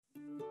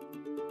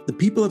The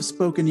people have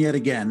spoken yet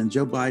again, and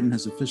Joe Biden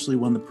has officially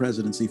won the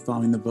presidency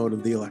following the vote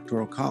of the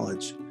Electoral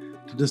College.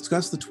 To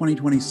discuss the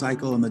 2020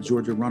 cycle and the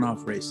Georgia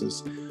runoff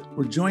races,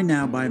 we're joined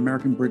now by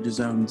American Bridge's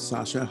own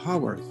Sacha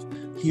Haworth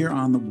here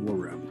on The War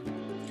Room.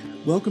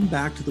 Welcome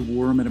back to The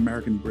War Room at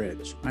American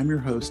Bridge. I'm your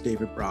host,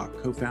 David Brock,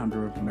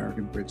 co-founder of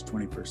American Bridge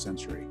 21st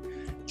Century.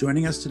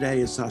 Joining us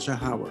today is Sacha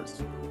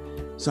Haworth.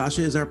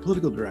 Sacha is our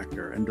political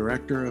director and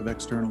director of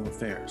external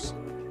affairs.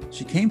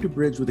 She came to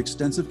Bridge with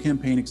extensive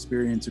campaign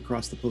experience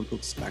across the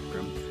political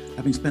spectrum,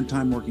 having spent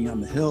time working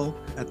on the Hill,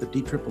 at the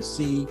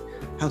DCCC,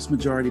 House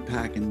Majority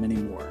PAC, and many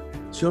more.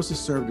 She also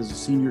served as a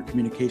senior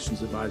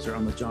communications advisor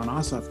on the Jon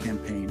Ossoff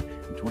campaign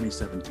in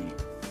 2017.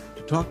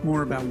 To talk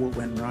more about what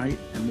went right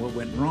and what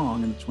went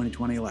wrong in the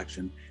 2020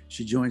 election,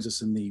 she joins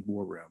us in the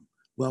War Room.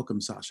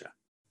 Welcome, Sacha.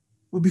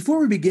 Well, before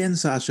we begin,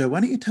 Sacha,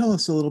 why don't you tell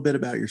us a little bit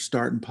about your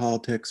start in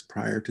politics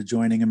prior to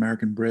joining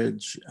American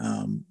Bridge?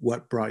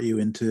 What brought you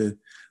into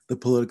the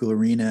political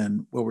arena,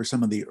 and what were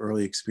some of the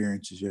early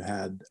experiences you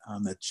had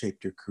that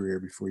shaped your career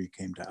before you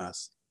came to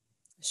us?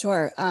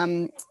 Sure.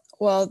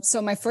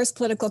 So my first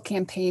political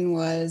campaign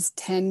was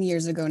 10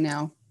 years ago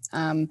now,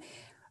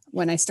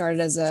 when I started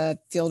as a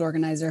field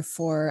organizer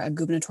for a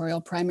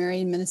gubernatorial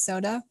primary in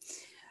Minnesota.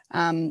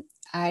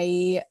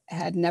 I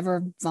had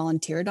never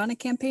volunteered on a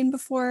campaign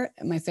before.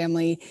 My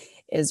family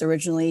is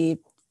originally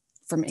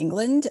from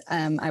England.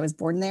 I was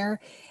born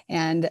there.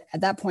 And at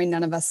that point,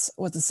 none of us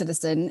was a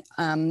citizen.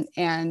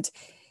 And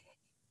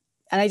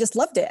I just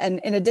loved it.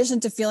 And in addition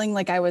to feeling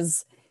like I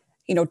was,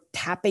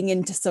 tapping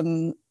into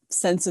some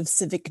sense of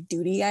civic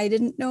duty I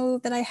didn't know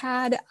that I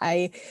had,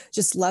 I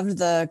just loved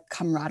the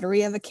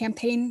camaraderie of a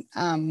campaign.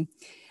 I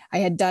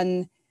had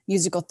done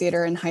musical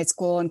theater in high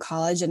school and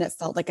college, and it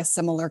felt like a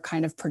similar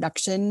kind of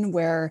production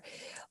where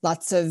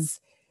lots of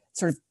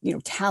sort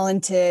of,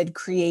 talented,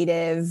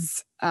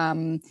 creative,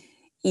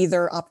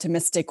 either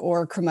optimistic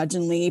or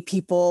curmudgeonly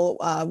people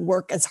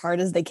work as hard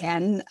as they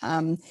can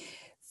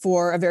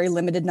for a very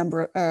limited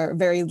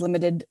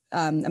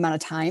amount of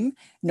time,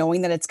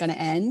 knowing that it's going to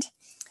end.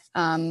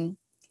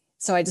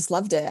 So I just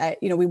loved it.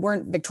 We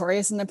weren't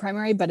victorious in the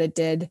primary, but it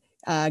did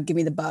give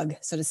me the bug,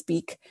 so to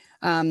speak.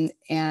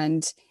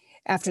 And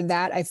after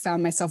that, I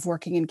found myself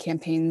working in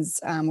campaigns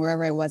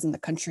wherever I was in the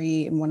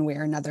country in one way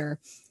or another.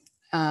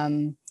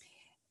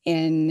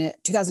 In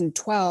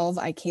 2012,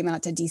 I came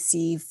out to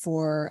DC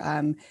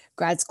for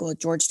grad school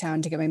at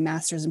Georgetown to get my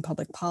master's in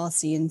public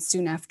policy. And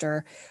soon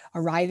after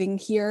arriving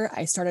here,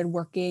 I started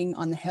working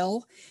on the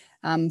Hill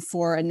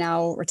for a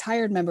now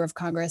retired member of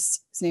Congress.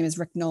 His name is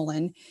Rick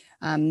Nolan.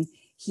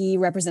 He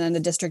represented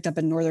a district up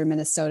in northern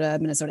Minnesota,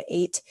 Minnesota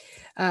 8.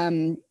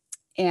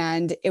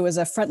 And it was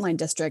a frontline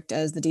district,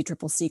 as the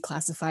DCCC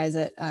classifies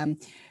it.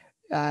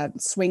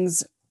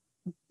 Swings,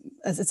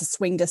 it's a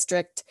swing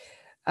district.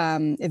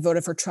 It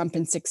voted for Trump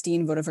in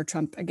 16, voted for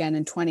Trump again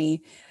in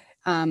 20.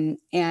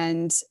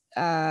 And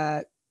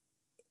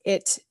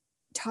it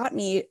taught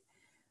me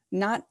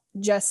not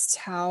just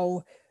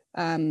how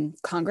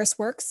Congress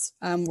works.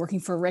 Working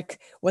for Rick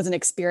was an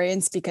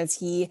experience because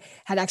he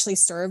had actually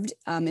served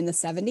in the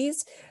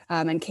 70s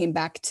and came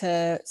back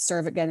to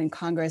serve again in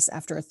Congress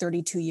after a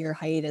 32-year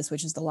hiatus,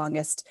 which is the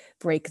longest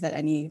break that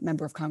any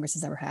member of Congress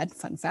has ever had.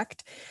 Fun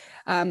fact.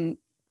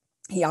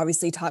 He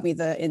obviously taught me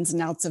the ins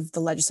and outs of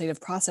the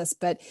legislative process,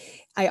 but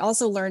I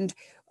also learned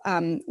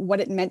what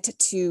it meant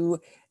to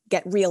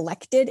get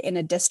reelected in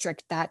a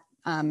district that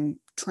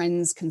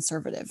trends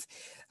conservative.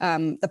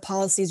 The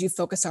policies you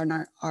focus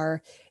on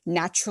are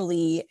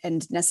naturally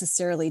and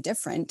necessarily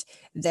different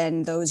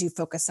than those you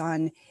focus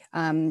on,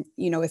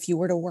 if you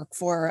were to work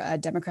for a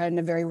Democrat in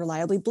a very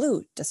reliably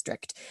blue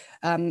district.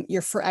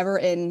 You're forever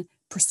in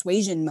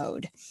persuasion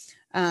mode.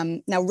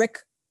 Now, Rick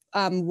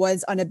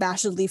was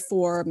unabashedly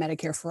for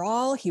Medicare for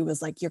all. He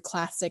was like your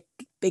classic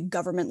big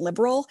government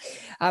liberal,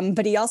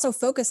 but he also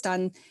focused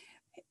on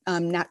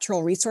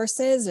natural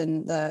resources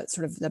and the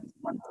sort of the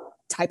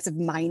types of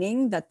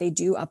mining that they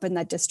do up in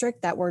that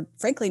district that were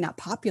frankly not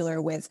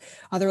popular with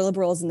other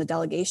liberals in the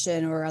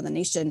delegation or on the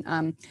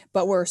nation,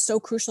 but were so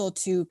crucial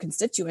to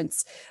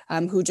constituents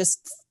who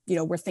just,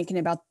 were thinking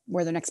about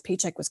where their next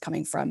paycheck was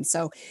coming from.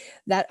 So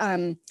that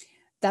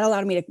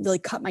allowed me to really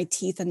cut my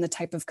teeth in the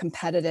type of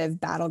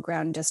competitive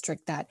battleground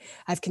district that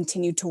I've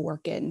continued to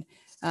work in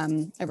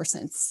ever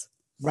since.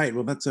 Right.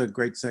 Well, that's a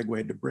great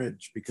segue to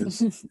Bridge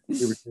because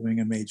we were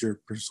doing a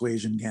major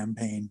persuasion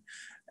campaign,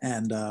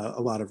 and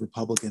a lot of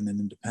Republican and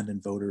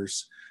independent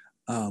voters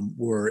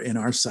were in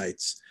our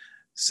sights.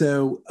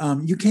 So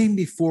you came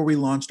before we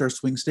launched our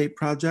Swing State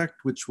Project,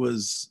 which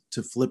was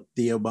to flip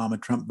the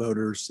Obama-Trump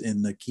voters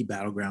in the key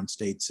battleground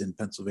states in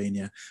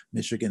Pennsylvania,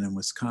 Michigan, and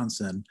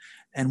Wisconsin.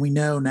 And we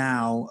know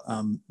now,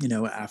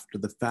 after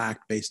the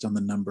fact, based on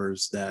the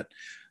numbers, that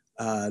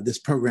this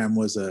program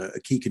was a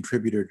key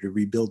contributor to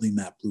rebuilding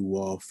that blue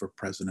wall for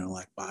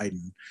President-elect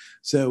Biden.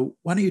 So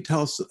why don't you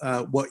tell us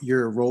what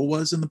your role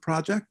was in the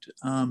project,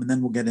 and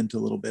then we'll get into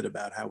a little bit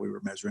about how we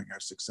were measuring our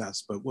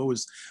success. But what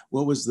was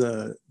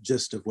the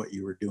gist of what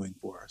you were doing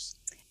for us?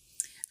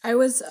 I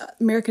was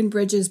American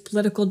Bridge's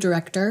political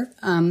director.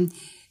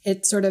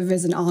 it sort of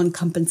is an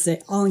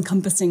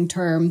all-encompassing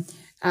term.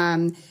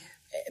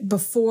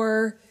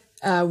 Before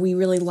we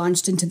really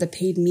launched into the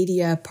paid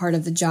media part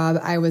of the job,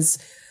 I was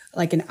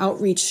like an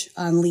outreach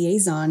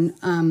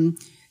liaison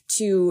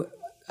to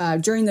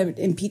during the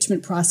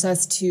impeachment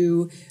process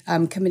to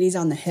committees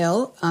on the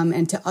Hill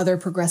and to other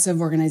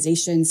progressive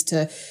organizations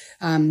to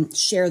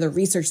share the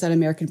research that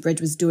American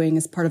Bridge was doing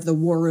as part of the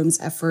War Room's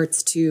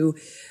efforts to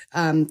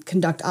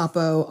conduct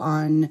oppo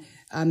on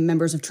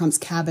members of Trump's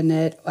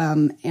cabinet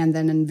and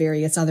then in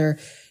various other,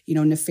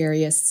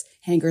 nefarious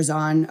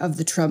hangers-on of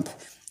the Trump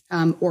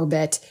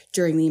orbit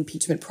during the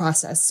impeachment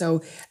process.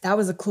 So that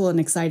was a cool and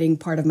exciting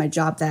part of my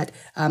job that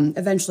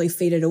eventually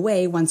faded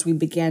away once we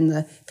began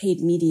the paid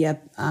media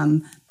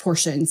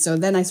portion. So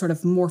then I sort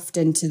of morphed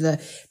into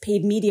the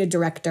paid media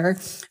director,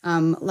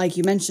 like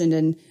you mentioned,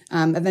 and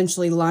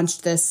eventually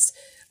launched this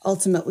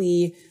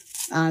ultimately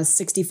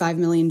 $65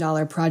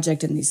 million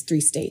project in these 3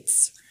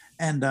 states.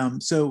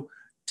 And so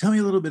tell me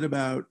a little bit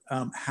about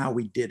how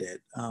we did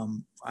it.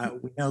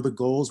 We know the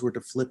goals were to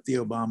flip the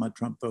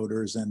Obama-Trump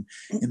voters, and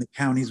in the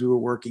counties we were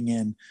working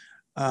in,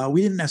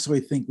 we didn't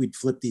necessarily think we'd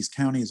flip these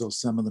counties, although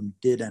some of them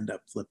did end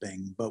up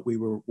flipping, but we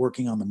were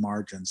working on the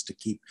margins to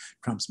keep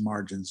Trump's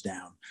margins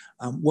down.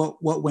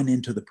 What went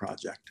into the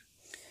project?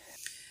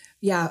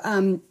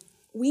 Yeah,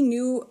 we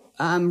knew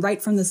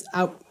right from this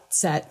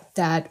outset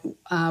that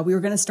we were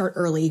going to start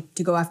early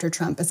to go after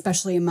Trump,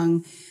 especially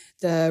among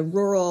the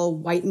rural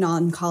white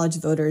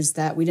non-college voters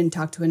that we didn't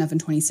talk to enough in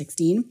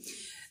 2016.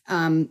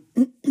 And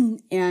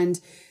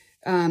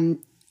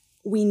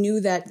we knew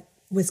that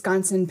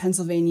Wisconsin,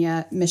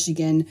 Pennsylvania,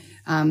 Michigan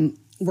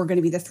were going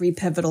to be the 3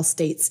 pivotal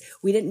states.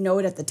 We didn't know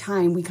it at the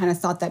time. We kind of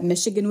thought that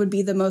Michigan would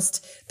be the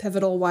most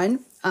pivotal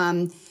one,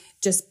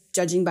 just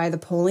judging by the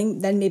polling.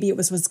 Then maybe it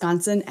was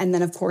Wisconsin. And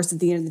then, of course, at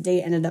the end of the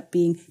day, it ended up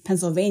being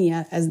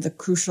Pennsylvania as the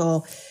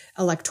crucial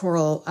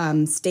electoral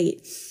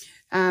state.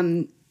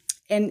 And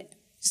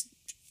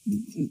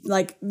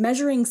like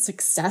measuring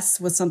success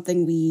was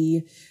something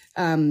we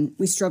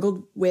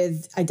struggled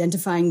with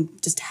identifying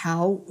just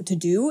how to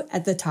do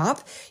at the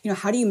top.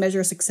 How do you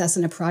measure success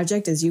in a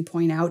project, as you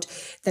point out,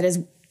 that is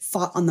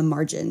fought on the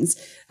margins,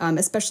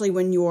 especially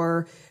when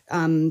you're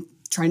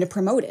trying to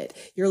promote it?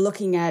 You're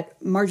looking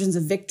at margins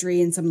of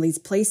victory in some of these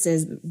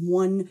places,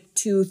 1,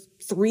 2,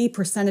 3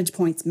 percentage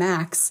points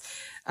max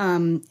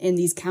in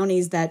these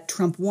counties that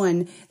Trump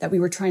won, that we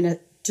were trying to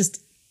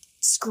just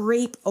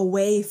scrape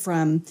away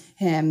from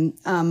him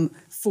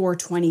for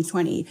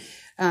 2020.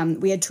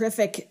 We had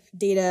terrific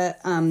data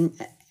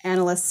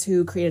analysts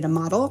who created a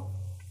model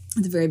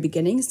at the very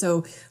beginning.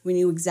 So we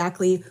knew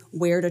exactly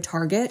where to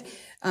target,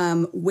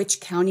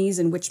 which counties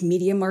and which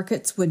media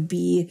markets would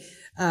be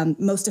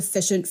most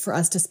efficient for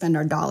us to spend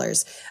our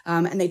dollars.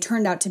 And they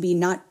turned out to be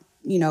not,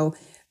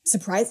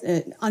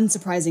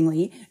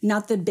 unsurprisingly,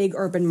 not the big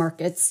urban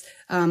markets,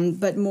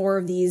 but more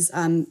of these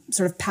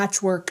sort of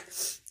patchwork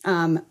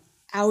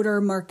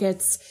outer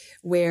markets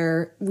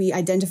where we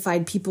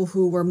identified people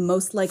who were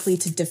most likely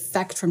to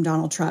defect from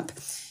Donald Trump.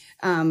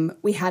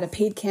 We had a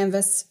paid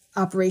canvas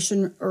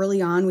operation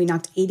early on. We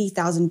knocked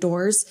 80,000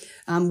 doors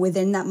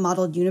within that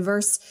modeled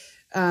universe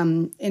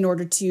in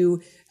order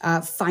to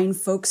find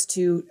folks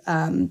to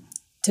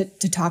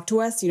talk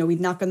to us. We'd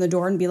knock on the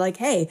door and be like,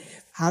 "Hey,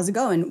 how's it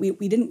going?"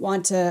 We didn't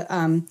want to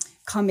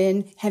come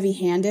in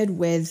heavy-handed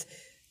with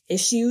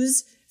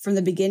issues. From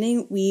the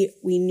beginning, we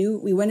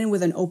went in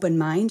with an open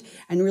mind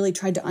and really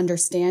tried to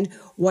understand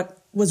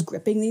what was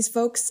gripping these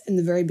folks in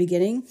the very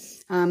beginning.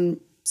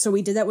 So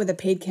we did that with a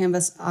paid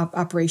canvas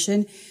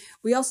operation.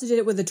 We also did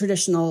it with a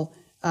traditional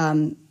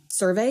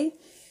survey,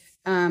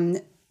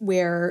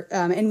 where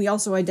and we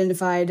also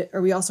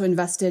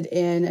invested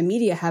in a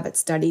media habit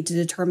study to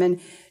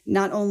determine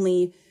not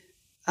only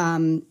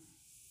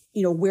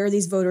where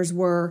these voters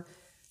were,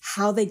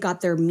 how they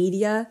got their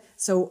media,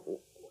 so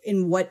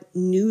in what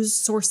news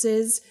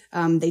sources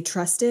they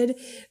trusted,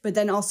 but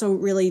then also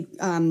really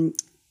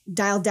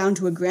dialed down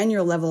to a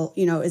granular level.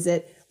 Is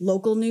it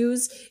local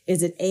news?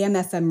 Is it AM,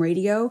 FM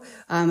radio?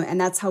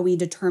 And that's how we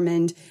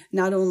determined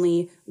not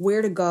only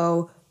where to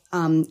go,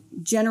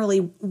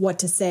 generally what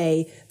to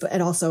say,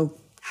 but also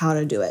how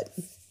to do it.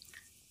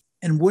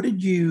 And what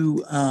did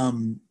you,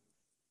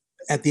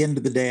 at the end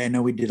of the day, I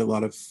know we did a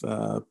lot of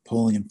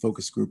polling and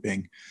focus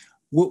grouping.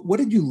 What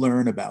did you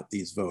learn about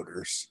these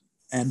voters?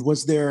 And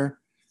was there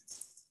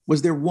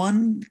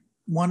one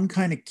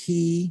kind of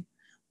key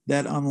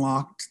that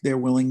unlocked their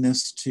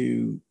willingness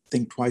to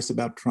think twice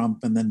about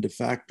Trump and then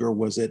defect, or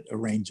was it a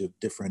range of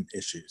different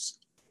issues?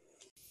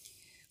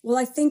 Well,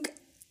 I think,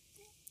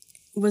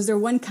 was there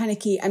one kind of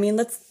key? I mean,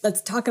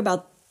 let's talk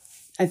about,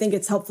 I think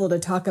it's helpful to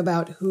talk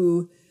about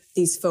who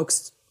these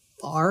folks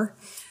are.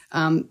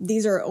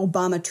 These are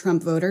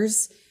Obama-Trump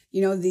voters.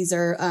 These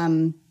are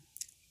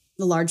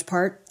the large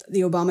part,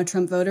 the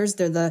Obama-Trump voters.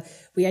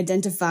 We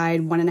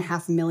identified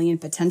 1.5 million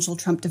potential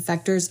Trump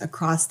defectors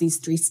across these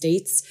 3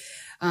 states.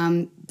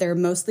 They're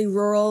mostly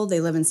rural. They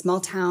live in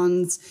small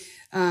towns.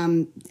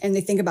 and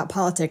they think about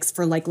politics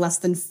for like less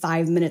than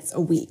 5 minutes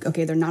a week.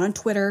 Okay, they're not on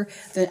Twitter,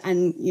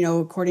 and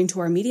according to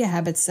our media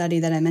habits study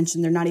that I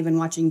mentioned, they're not even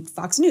watching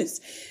Fox News.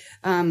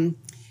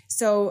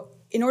 So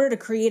in order to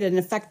create an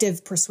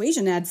effective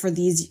persuasion ad for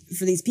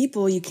these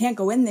people, you can't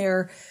go in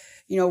there,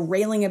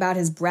 railing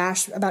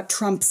about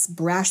Trump's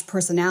brash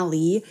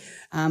personality,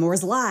 or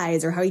his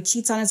lies, or how he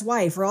cheats on his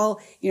wife, or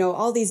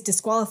all these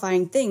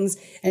disqualifying things.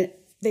 And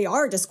they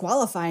are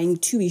disqualifying,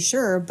 to be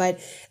sure, but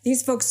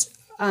these folks,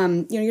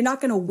 you're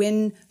not going to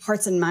win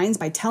hearts and minds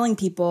by telling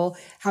people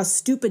how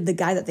stupid the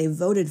guy that they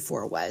voted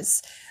for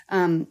was.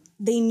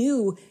 They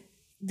knew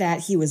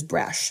that he was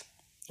brash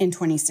in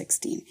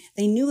 2016.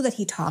 They knew that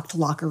he talked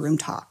locker room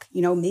talk.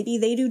 Maybe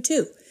they do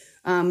too.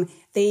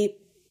 They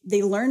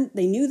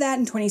knew that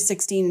in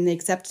 2016 and they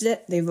accepted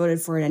it. They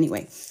voted for it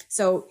anyway.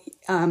 So,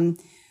 I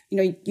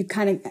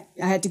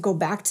had to go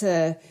back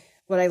to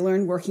what I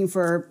learned working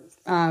for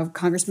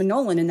Congressman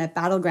Nolan in that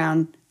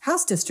battleground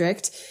House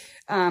district,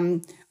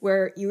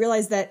 where you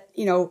realize that,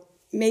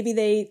 maybe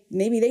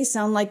they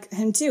sound like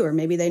him too, or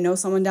maybe they know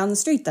someone down the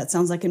street that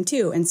sounds like him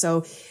too. And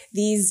so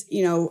these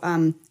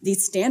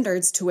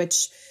standards to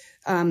which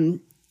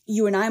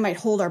you and I might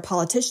hold our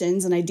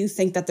politicians, and I do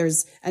think that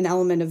there's an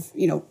element of,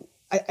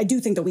 I do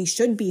think that we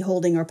should be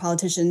holding our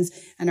politicians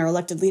and our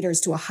elected leaders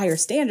to a higher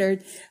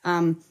standard.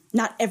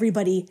 Not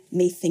everybody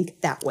may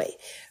think that way.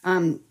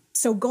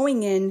 So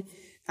going in,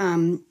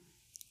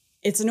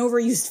 it's an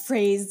overused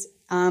phrase.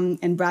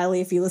 And Bradley,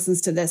 if he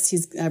listens to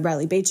this,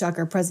 Bradley Baychuk,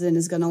 our president,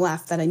 is going to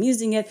laugh that I'm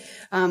using it.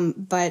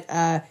 But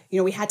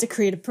we had to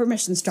create a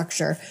permission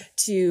structure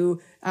to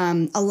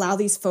allow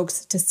these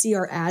folks to see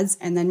our ads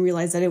and then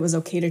realize that it was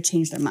okay to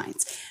change their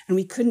minds. And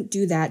we couldn't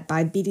do that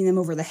by beating them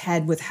over the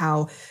head with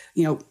how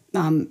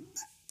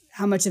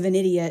much of an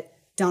idiot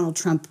Donald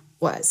Trump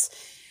was.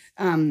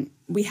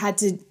 We had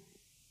to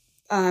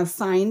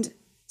find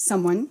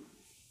someone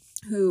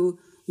who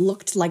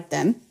looked like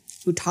them,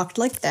 who talked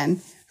like them,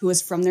 who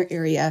was from their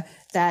area,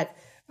 that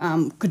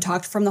could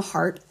talk from the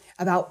heart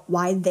about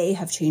why they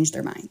have changed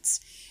their minds.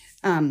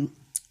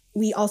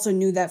 We also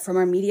knew that from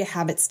our media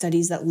habit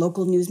studies that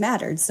local news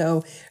mattered.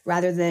 So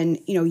rather than,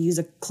 use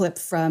a clip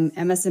from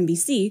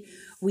MSNBC,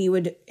 we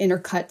would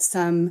intercut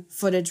some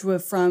footage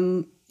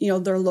from,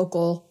 their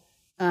local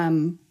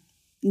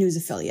news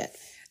affiliate.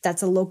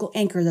 That's a local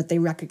anchor that they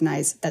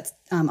recognize, that's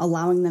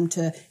allowing them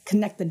to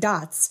connect the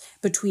dots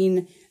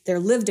between their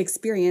lived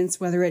experience,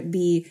 whether it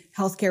be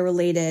healthcare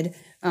related,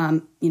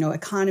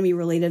 economy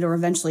related, or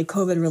eventually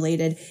COVID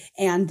related,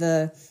 and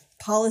the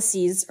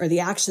policies or the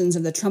actions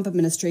of the Trump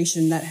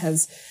administration that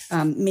has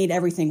made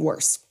everything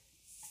worse.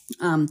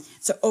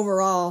 So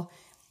overall,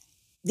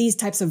 these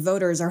types of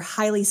voters are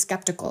highly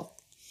skeptical.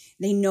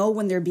 They know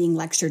when they're being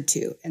lectured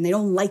to, and they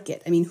don't like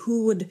it. I mean,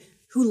 who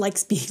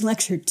likes being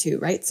lectured to,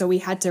 right? So we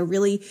had to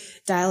really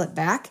dial it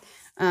back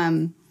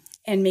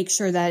and make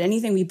sure that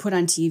anything we put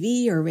on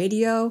TV or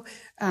radio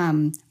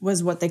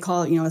was what they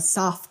call, a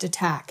soft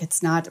attack.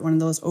 It's not one of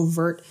those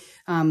overt,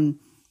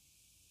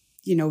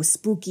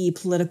 spooky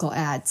political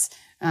ads.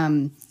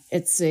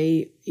 It's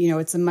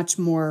a much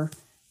more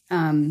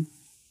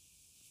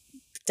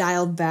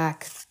dialed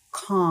back,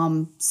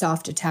 calm,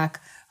 soft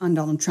attack on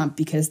Donald Trump,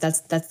 because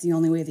that's the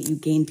only way that you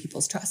gain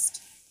people's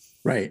trust.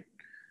 Right.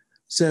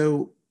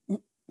 So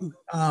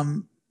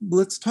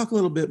let's talk a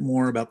little bit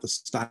more about the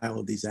style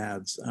of these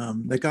ads.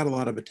 They got a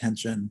lot of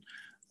attention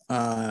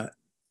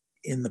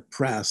in the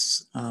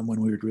press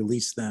when we would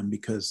release them,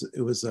 because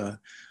it was a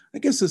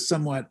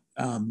somewhat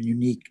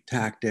unique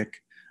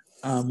tactic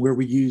where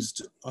we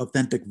used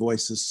authentic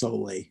voices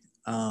solely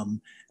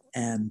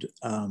and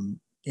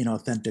in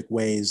authentic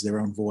ways,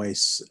 their own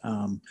voice.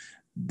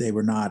 They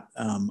were not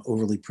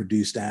overly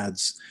produced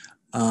ads.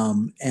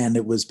 And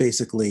it was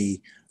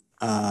basically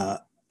a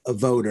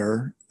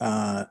voter,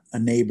 a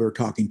neighbor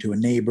talking to a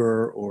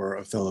neighbor, or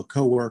a fellow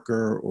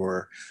coworker,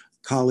 or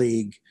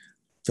colleague,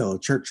 fellow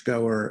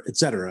churchgoer, et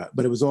cetera.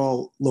 But it was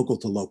all local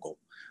to local.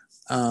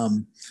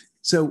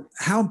 So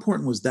how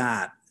important was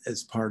that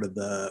as part of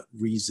the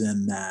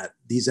reason that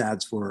these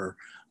ads were,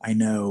 I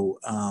know,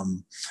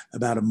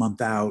 about a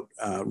month out,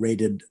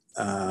 rated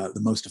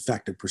the most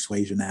effective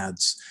persuasion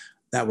ads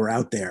that were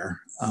out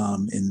there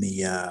in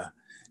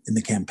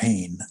the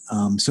campaign?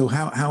 So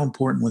how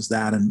important was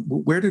that, and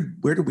where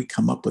did we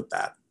come up with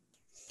that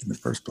in the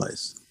first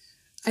place?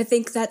 I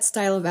think that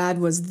style of ad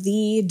was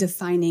the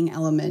defining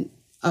element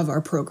of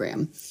our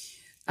program,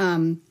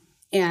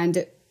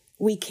 and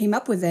we came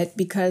up with it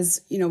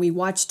because we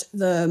watched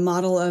the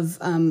model of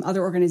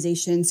other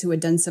organizations who had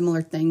done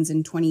similar things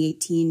in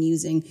 2018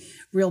 using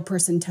real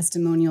person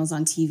testimonials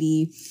on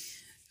TV,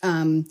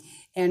 and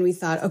we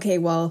thought, okay,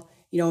 well,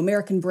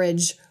 American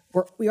Bridge,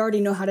 we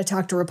already know how to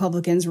talk to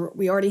Republicans.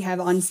 We already have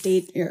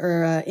on-state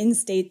or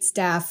in-state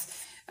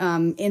staff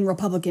in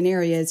Republican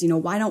areas.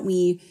 Why don't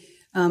we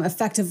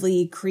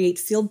effectively create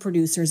field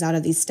producers out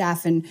of these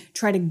staff and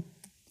try to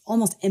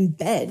almost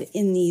embed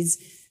in these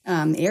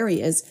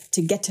areas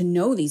to get to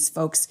know these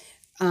folks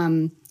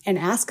and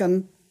ask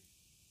them,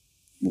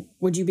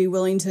 would you be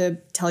willing to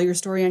tell your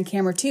story on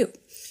camera too?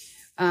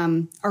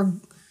 Our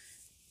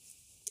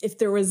if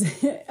there was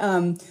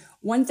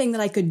one thing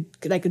that I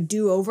could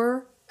do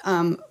over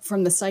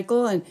from the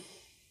cycle, and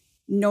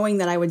knowing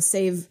that I would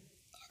save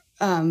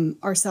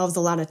ourselves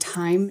a lot of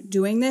time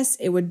doing this,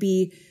 it would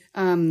be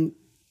to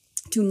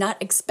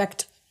not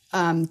expect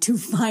to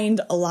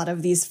find a lot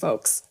of these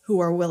folks who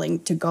are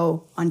willing to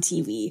go on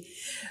TV.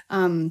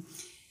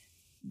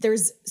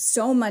 There's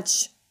so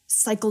much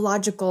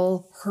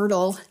psychological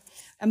hurdle,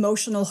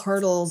 emotional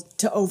hurdles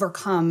to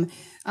overcome,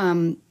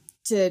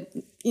 to,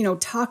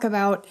 talk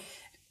about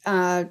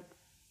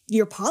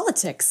your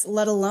politics,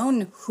 let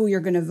alone who you're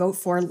going to vote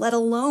for, let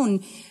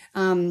alone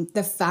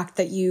the fact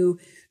that you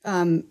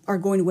are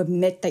going to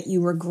admit that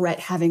you regret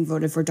having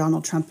voted for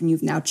Donald Trump and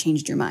you've now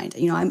changed your mind.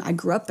 I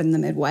grew up in the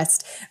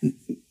Midwest.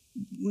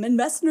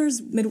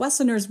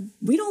 Midwesterners,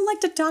 we don't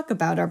like to talk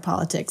about our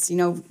politics.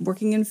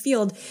 Working in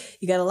field,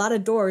 you got a lot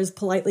of doors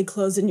politely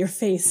closed in your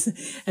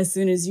face as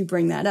soon as you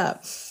bring that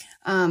up.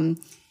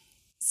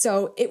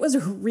 So it was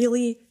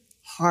really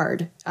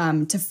hard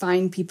to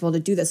find people to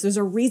do this. There's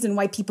a reason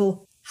why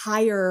people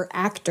hire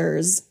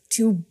actors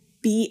to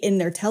be in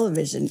their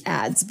television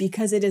ads,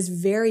 because it is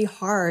very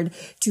hard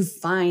to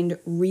find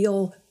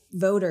real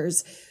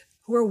voters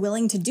who are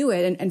willing to do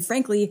it. And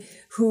frankly,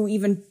 who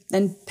even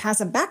then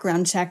pass a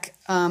background check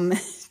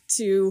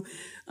to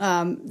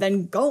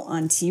then go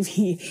on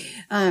TV.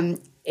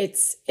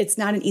 It's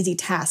not an easy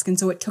task. And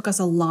so it took us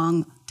a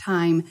long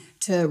time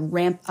to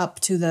ramp up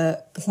to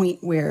the point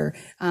where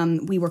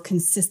we were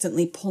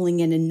consistently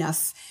pulling in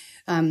enough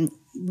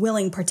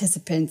willing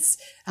participants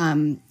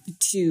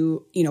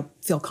to,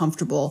 feel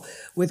comfortable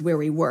with where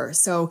we were.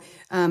 So,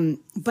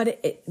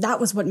 but that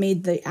was what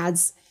made the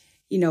ads,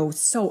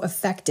 so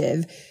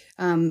effective.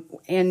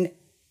 And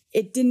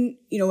it didn't,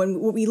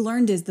 and what we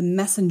learned is the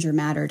messenger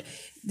mattered.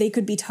 They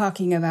could be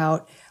talking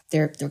about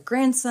their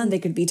grandson. They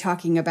could be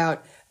talking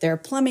about their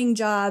plumbing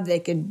job. They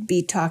could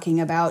be talking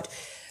about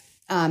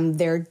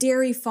their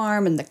dairy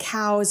farm and the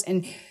cows.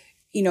 And,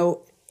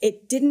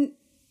 it didn't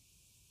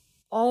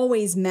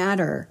always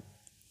matter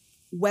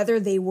whether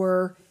they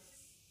were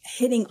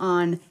hitting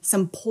on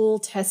some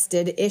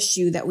poll-tested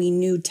issue that we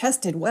knew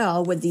tested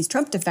well with these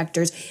Trump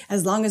defectors,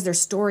 as long as their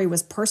story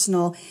was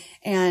personal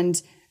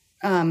and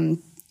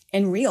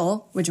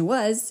real, which it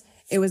was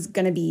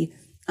going to be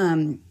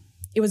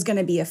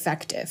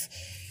effective.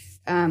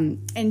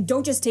 And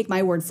don't just take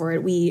my word for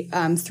it. We,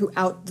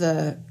 throughout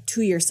the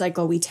 2-year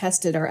cycle, we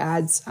tested our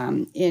ads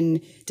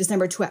in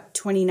December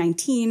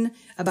 2019,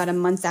 about a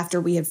month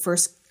after we had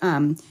first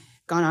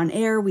gone on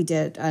air. We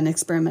did an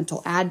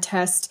experimental ad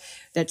test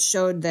that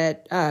showed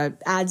that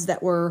ads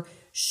that were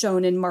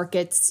shown in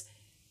markets,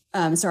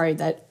 we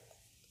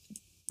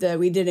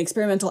did an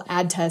experimental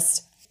ad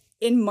test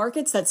in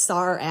markets that saw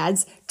our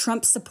ads.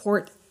 Trump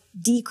support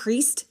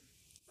decreased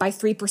by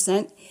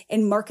 3%.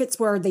 In markets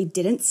where they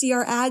didn't see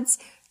our ads,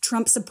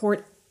 Trump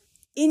support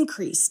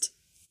increased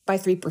by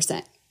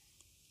 3%.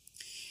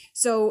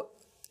 So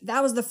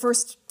that was the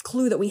first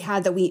clue that we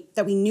had, that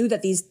we knew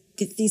that these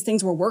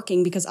things were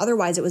working, because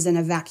otherwise it was in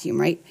a vacuum,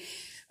 right?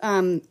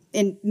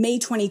 In May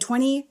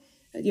 2020,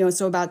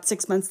 so about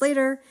 6 months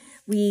later,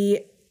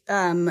 we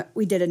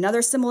did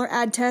another similar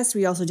ad test.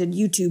 We also did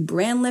YouTube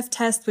brand lift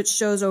test, which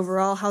shows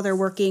overall how they're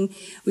working.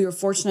 We were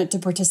fortunate to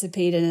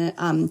participate in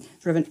a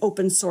sort of an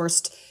open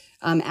sourced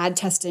ad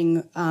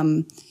testing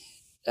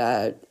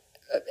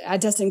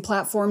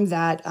platform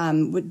that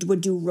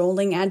would do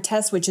rolling ad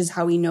tests, which is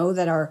how we know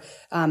that our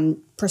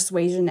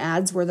persuasion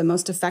ads were the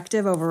most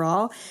effective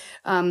overall.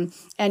 And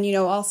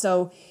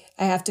also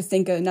I have to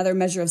think another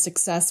measure of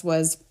success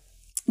was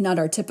not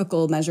our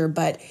typical measure,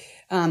 but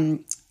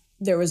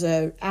there was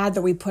an ad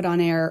that we put on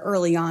air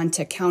early on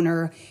to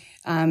counter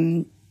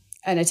an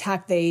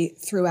attack they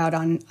threw out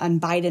on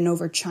Biden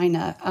over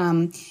China.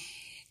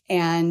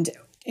 And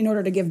in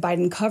order to give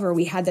Biden cover,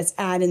 we had this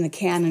ad in the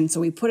can. And so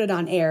we put it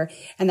on air,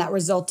 and that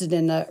resulted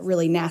in a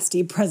really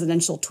nasty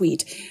presidential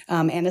tweet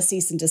and a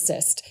cease and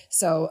desist.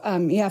 So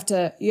you have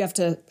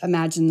to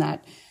imagine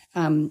that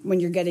when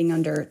you're getting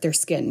under their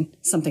skin,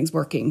 something's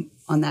working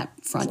on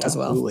that front as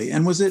well. Absolutely.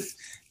 And was it,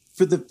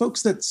 for the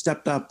folks that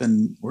stepped up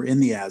and were in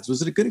the ads,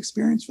 was it a good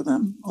experience for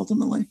them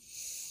ultimately?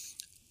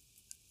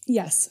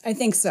 Yes, I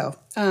think so.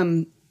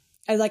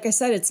 Like I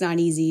said, it's not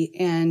easy.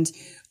 And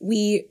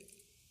we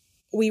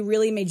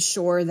really made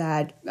sure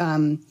that,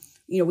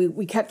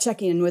 we kept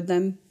checking in with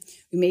them.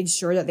 We made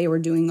sure that they were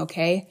doing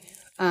okay.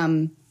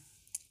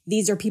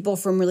 These are people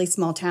from really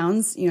small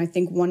towns. I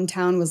think one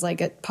town was like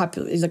a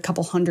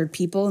couple hundred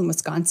people in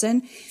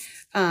Wisconsin.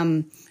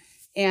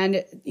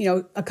 And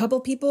a couple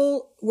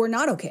people were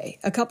not okay.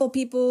 A couple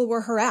people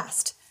were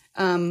harassed.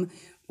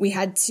 We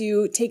had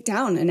to take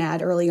down an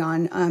ad early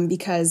on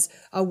because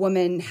a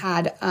woman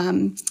had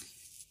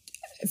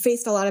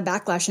faced a lot of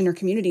backlash in her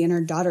community, and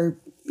her daughter,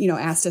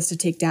 asked us to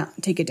take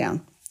it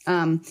down.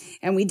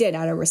 And we did,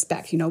 out of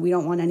respect. We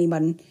don't want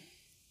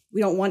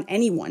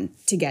anyone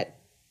to get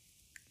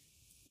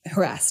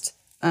harassed.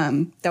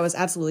 That was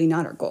absolutely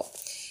not our goal.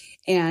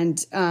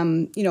 And,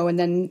 and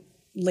then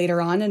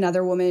later on,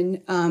 another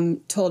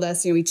woman told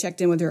us, we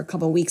checked in with her a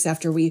couple of weeks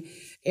after we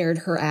aired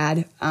her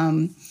ad,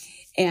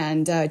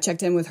 and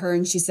checked in with her,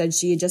 and she said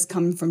she had just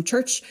come from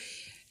church,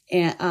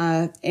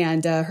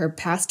 and her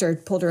pastor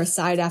pulled her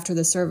aside after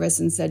the service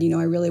and said,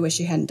 I really wish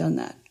you hadn't done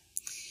that.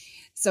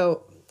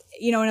 So,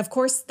 and of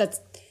course that's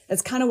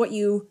kind of what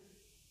you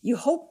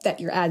hope, that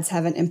your ads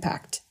have an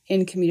impact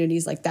in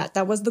communities like that.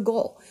 That was the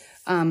goal.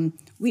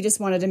 We just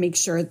wanted to make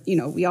sure,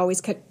 we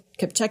always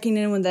kept checking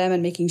in with them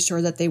and making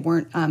sure that they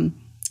weren't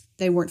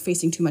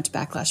facing too much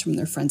backlash from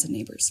their friends and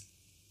neighbors.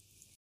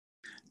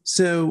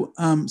 So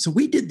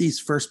we did these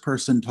first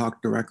person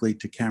talk directly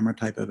to camera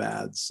type of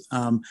ads.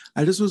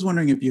 I just was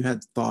wondering if you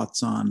had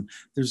thoughts on,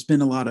 there's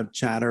been a lot of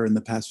chatter in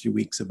the past few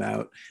weeks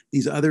about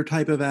these other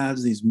type of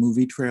ads, these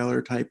movie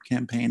trailer type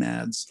campaign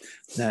ads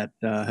that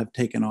have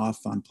taken off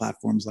on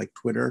platforms like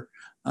Twitter.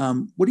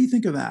 What do you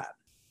think of that?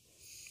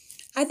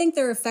 I think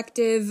they're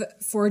effective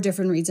for a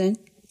different reason.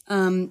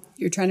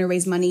 You're trying to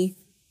raise money,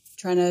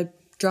 trying to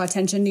draw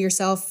attention to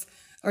yourself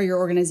or your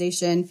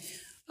organization.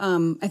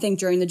 I think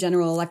during the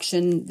general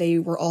election, they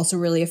were also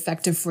really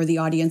effective for the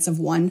audience of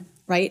one,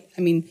 right?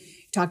 I mean,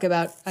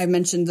 I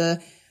mentioned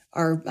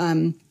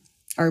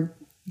our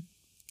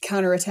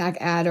counterattack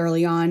ad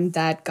early on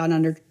that got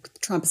under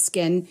Trump's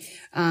skin.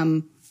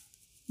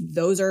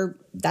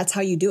 That's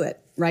how you do it,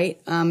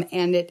 right?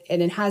 And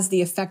it has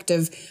the effect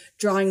of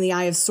drawing the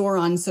eye of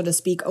Sauron, so to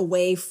speak,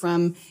 away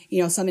from,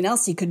 something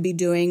else he could be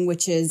doing,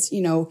 which is,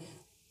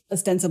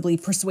 ostensibly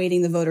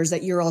persuading the voters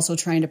that you're also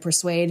trying to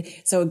persuade.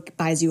 So it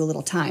buys you a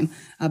little time,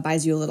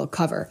 buys you a little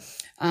cover.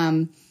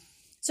 I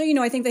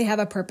think they have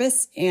a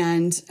purpose,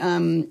 and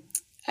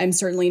I'm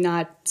certainly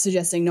not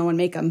suggesting no one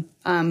make them.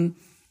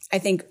 I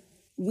think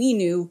we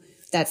knew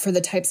that for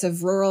the types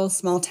of rural,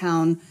 small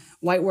town,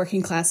 white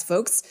working class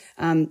folks,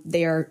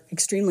 they are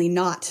extremely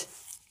not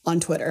on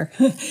Twitter.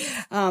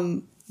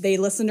 They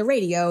listen to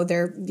radio.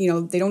 They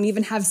don't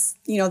even have,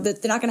 they're not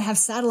going to have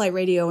satellite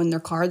radio in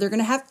their car. They're going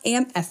to have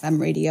AM, FM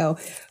radio.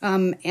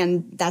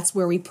 And that's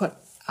where we put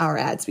our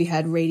ads. We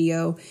had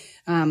radio.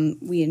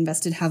 We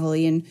invested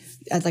heavily in,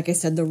 like I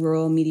said, the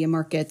rural media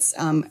markets,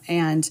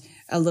 and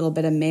a little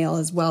bit of mail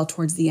as well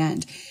towards the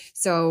end.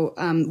 So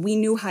we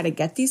knew how to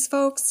get these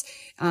folks.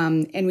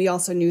 And we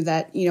also knew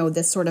that,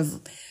 this sort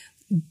of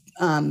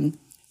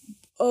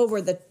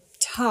over the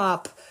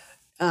top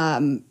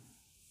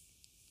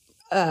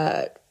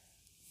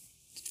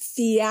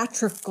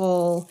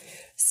theatrical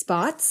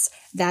spots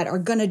that are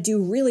going to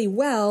do really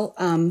well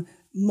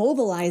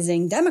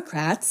mobilizing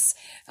Democrats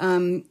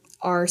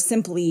are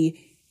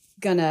simply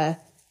going to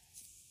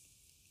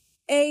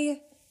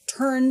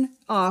turn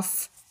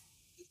off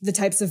the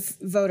types of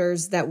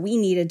voters that we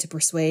needed to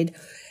persuade,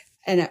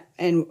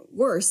 and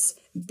worse,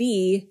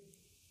 B,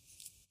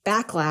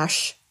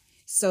 backlash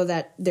so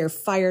that they're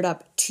fired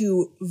up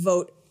to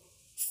vote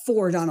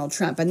for Donald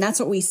Trump. And that's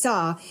what we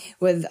saw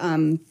with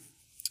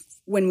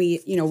when we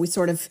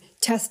sort of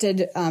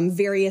tested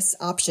various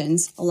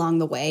options along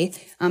the way,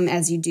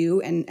 as you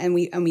do, and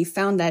we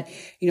found that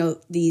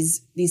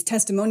these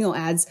testimonial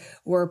ads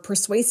were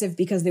persuasive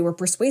because they were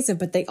persuasive,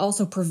 but they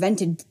also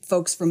prevented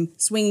folks from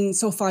swinging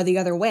so far the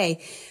other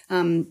way.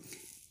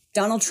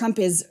 Donald Trump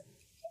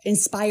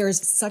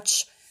inspires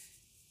such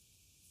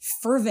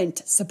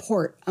fervent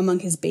support among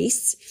his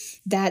base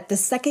that the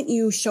second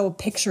you show a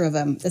picture of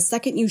him, the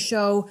second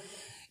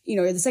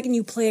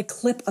you play a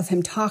clip of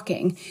him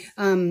talking,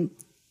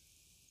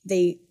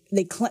 they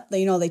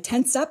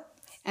tense up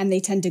and they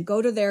tend to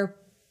go to their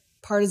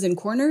partisan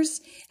corners,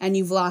 and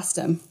you've lost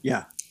them.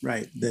 Yeah,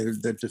 right.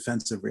 The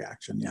defensive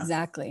reaction. Yeah,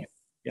 exactly.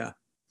 Yeah.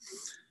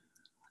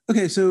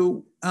 Okay,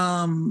 so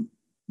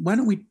why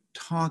don't we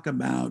talk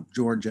about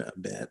Georgia a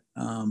bit?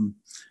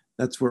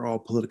 That's where all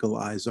political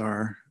eyes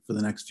are for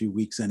the next few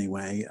weeks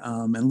anyway.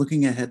 And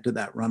looking ahead to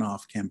that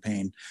runoff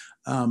campaign,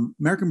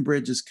 American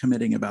Bridge is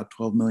committing about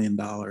 $12 million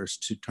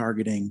to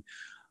targeting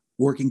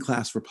working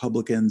class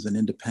Republicans and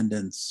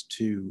independents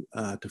to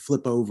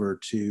flip over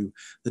to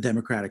the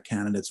Democratic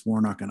candidates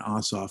Warnock and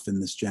Ossoff in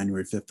this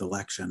January 5th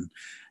election.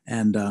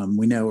 And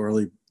we know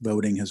early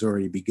voting has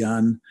already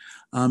begun.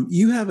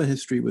 You have a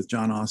history with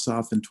John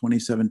Ossoff. In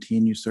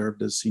 2017, you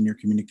served as senior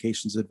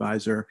communications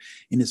advisor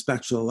in his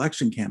special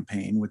election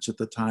campaign, which at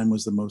the time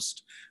was the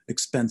most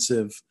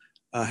expensive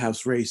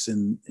House race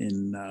in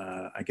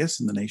I guess,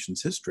 in the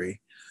nation's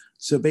history.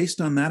 So based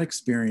on that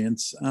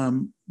experience,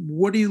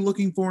 what are you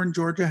looking for in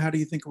Georgia? How do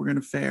you think we're going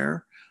to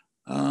fare?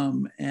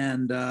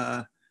 And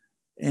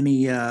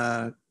any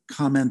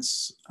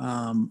comments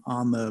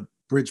on the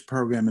Bridge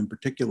program in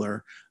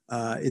particular?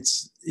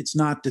 It's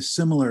not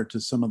dissimilar to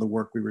some of the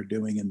work we were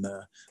doing in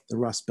the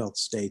Rust Belt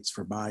states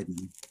for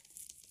Biden.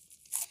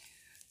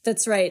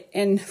 That's right.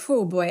 And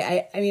oh boy,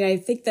 I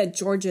think that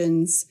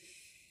Georgians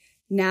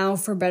now,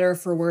 for better or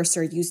for worse,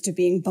 are used to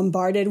being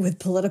bombarded with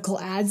political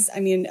ads.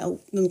 I mean, in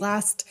the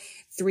last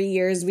 3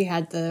 years, we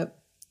had the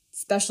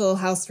special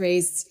House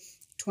race.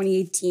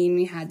 2018,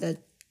 we had the,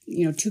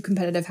 two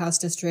competitive House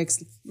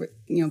districts,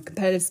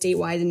 competitive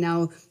statewide, and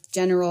now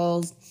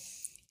generals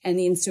and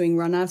the ensuing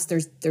runoffs.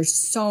 There's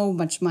so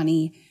much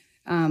money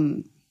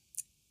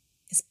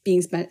is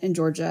being spent in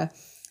Georgia.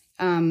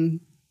 The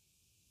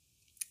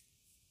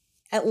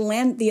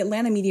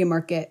Atlanta media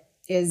market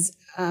is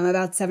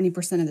about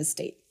 70% of the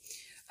state.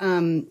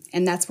 And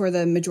that's where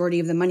the majority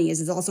of the money is.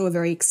 It's also a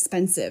very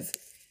expensive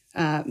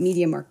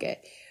media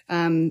market.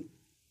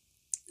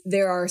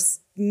 There are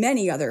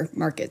many other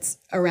markets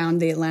around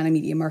the Atlanta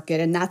media market,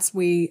 and that's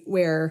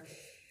where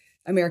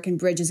American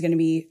Bridge is going to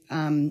be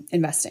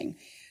investing.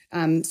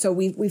 So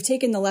we've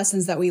taken the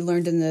lessons that we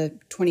learned in the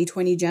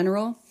 2020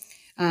 general,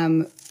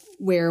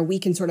 where we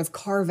can sort of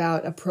carve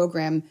out a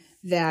program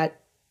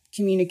that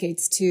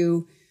communicates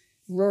to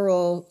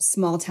rural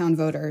small town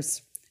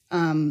voters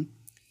as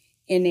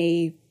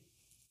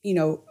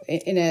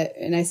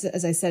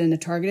I said, in a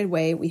targeted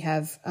way. We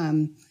have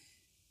a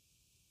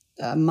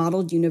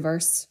modeled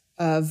universe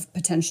of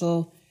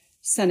potential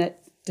Senate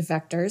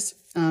defectors.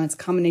 It's a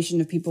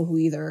combination of people who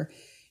either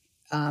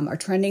are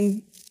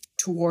trending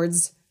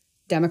towards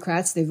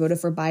Democrats. They voted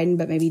for Biden,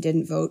 but maybe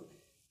didn't vote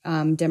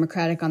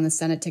Democratic on the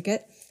Senate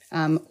ticket,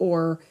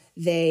 or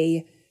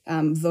they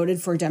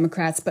voted for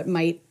Democrats, but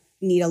might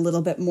need a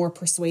little bit more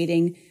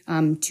persuading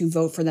to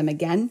vote for them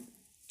again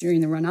during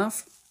the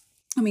runoff.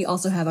 And we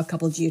also have a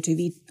couple of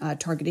GOTV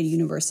targeted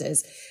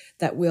universes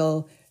that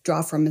we'll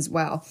draw from as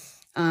well.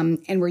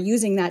 And we're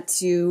using that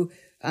to,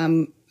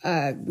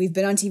 we've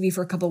been on TV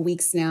for a couple of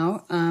weeks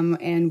now,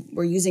 and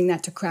we're using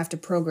that to craft a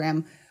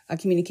program, a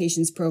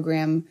communications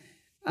program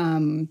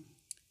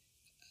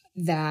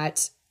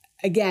that,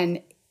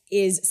 again,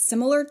 is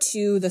similar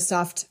to the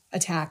soft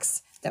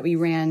attacks that we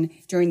ran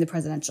during the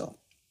presidential.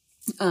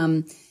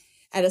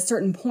 At a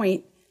certain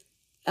point,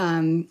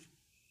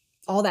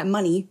 all that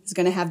money is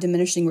going to have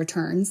diminishing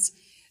returns.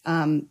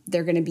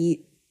 They're going to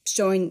be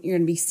you're going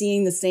to be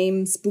seeing the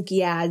same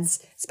spooky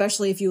ads,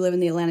 especially if you live in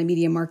the Atlanta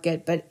media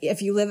market. But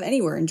if you live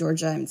anywhere in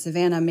Georgia, in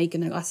Savannah,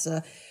 Macon,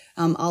 Augusta,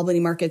 Albany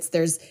markets,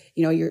 there's,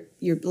 a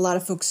lot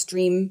of folks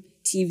stream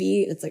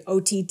TV. It's like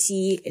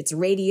OTT, it's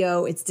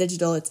radio, it's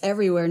digital, it's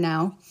everywhere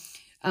now.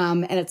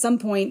 And at some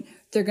point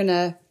they're going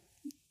to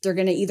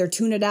either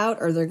tune it out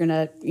or they're going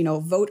to,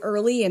 vote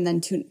early and then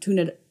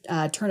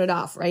turn it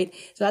off. Right.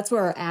 So that's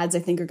where our ads, I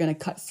think, are going to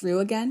cut through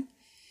again,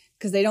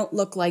 because they don't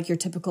look like your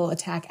typical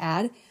attack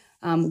ad,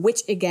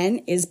 which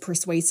again is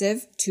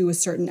persuasive to a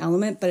certain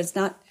element, but it's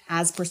not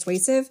as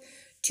persuasive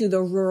to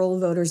the rural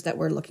voters that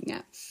we're looking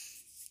at.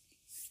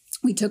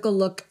 We took a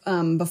look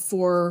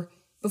before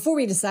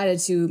we decided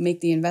to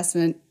make the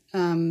investment.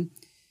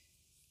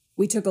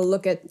 We took a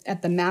look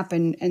at the map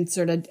and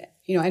sort of,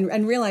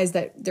 and realized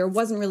that there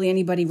wasn't really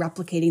anybody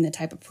replicating the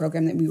type of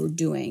program that we were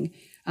doing,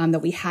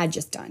 that we had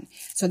just done.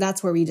 So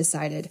that's where we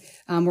decided.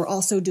 We're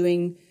also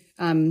doing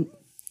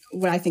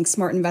what I think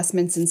smart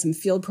investments in some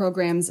field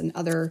programs and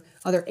other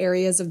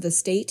areas of the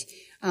state.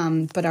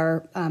 But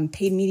our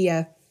paid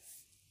media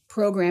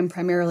program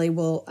primarily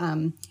will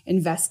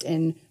invest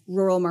in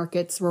rural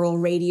markets, rural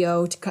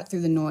radio to cut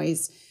through the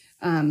noise,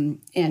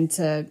 and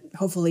to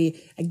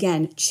hopefully,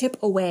 again, chip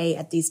away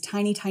at these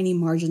tiny, tiny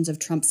margins of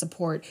Trump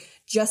support,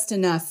 just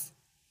enough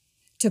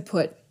to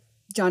put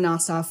John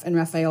Ossoff and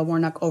Raphael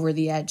Warnock over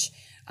the edge.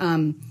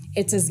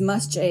 It's as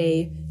much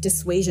a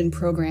dissuasion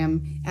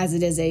program as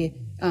it is a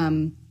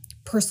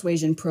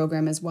persuasion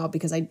program as well,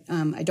 because I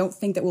don't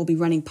think that we'll be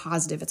running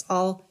positive. It's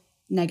all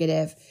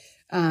negative.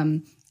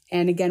 And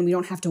again, we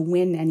don't have to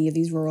win any of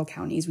these rural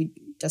counties. We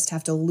just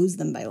have to lose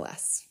them by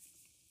less.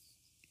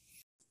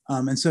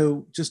 And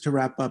so just to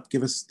wrap up,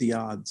 give us the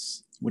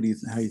odds.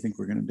 How you think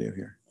we're going to do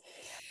here?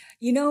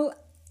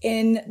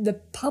 In the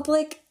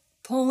public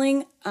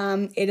polling,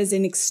 it is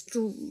an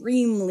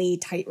extremely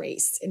tight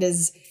race. It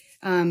is,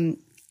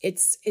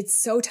 it's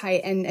so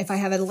tight. And if I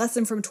have a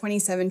lesson from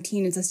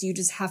 2017, it's just, you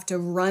just have to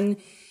run,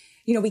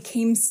 we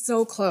came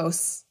so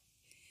close.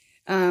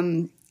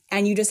 And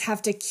you just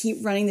have to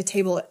keep running the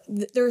table.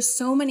 There are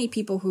so many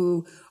people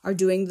who are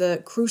doing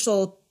the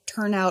crucial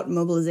turnout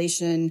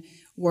mobilization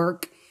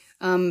work,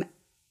 and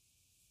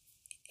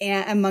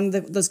among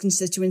those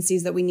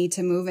constituencies that we need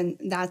to move. And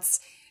that's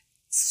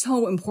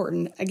so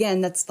important.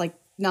 Again, that's like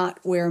not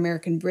where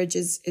American Bridge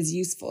is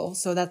useful.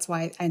 So that's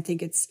why I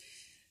think it's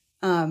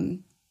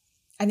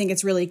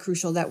really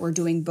crucial that we're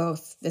doing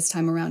both this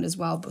time around as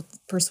well, both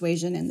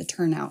persuasion and the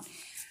turnout.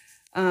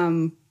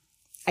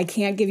 I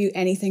can't give you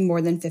anything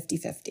more than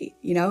 50-50.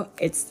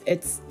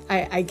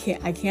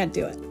 I can't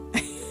do it.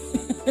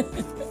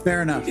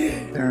 Fair enough.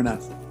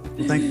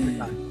 Well, thank you for your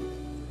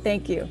time.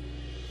 Thank you.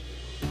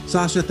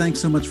 Sacha, thanks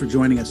so much for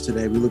joining us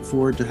today. We look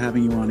forward to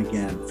having you on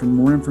again. For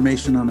more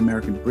information on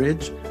American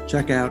Bridge,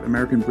 check out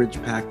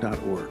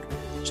AmericanBridgePAC.org.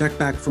 Check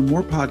back for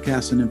more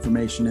podcasts and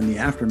information in the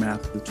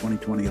aftermath of the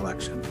 2020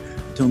 election.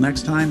 Until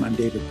next time, I'm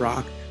David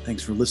Brock.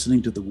 Thanks for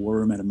listening to The War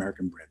Room at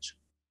American Bridge.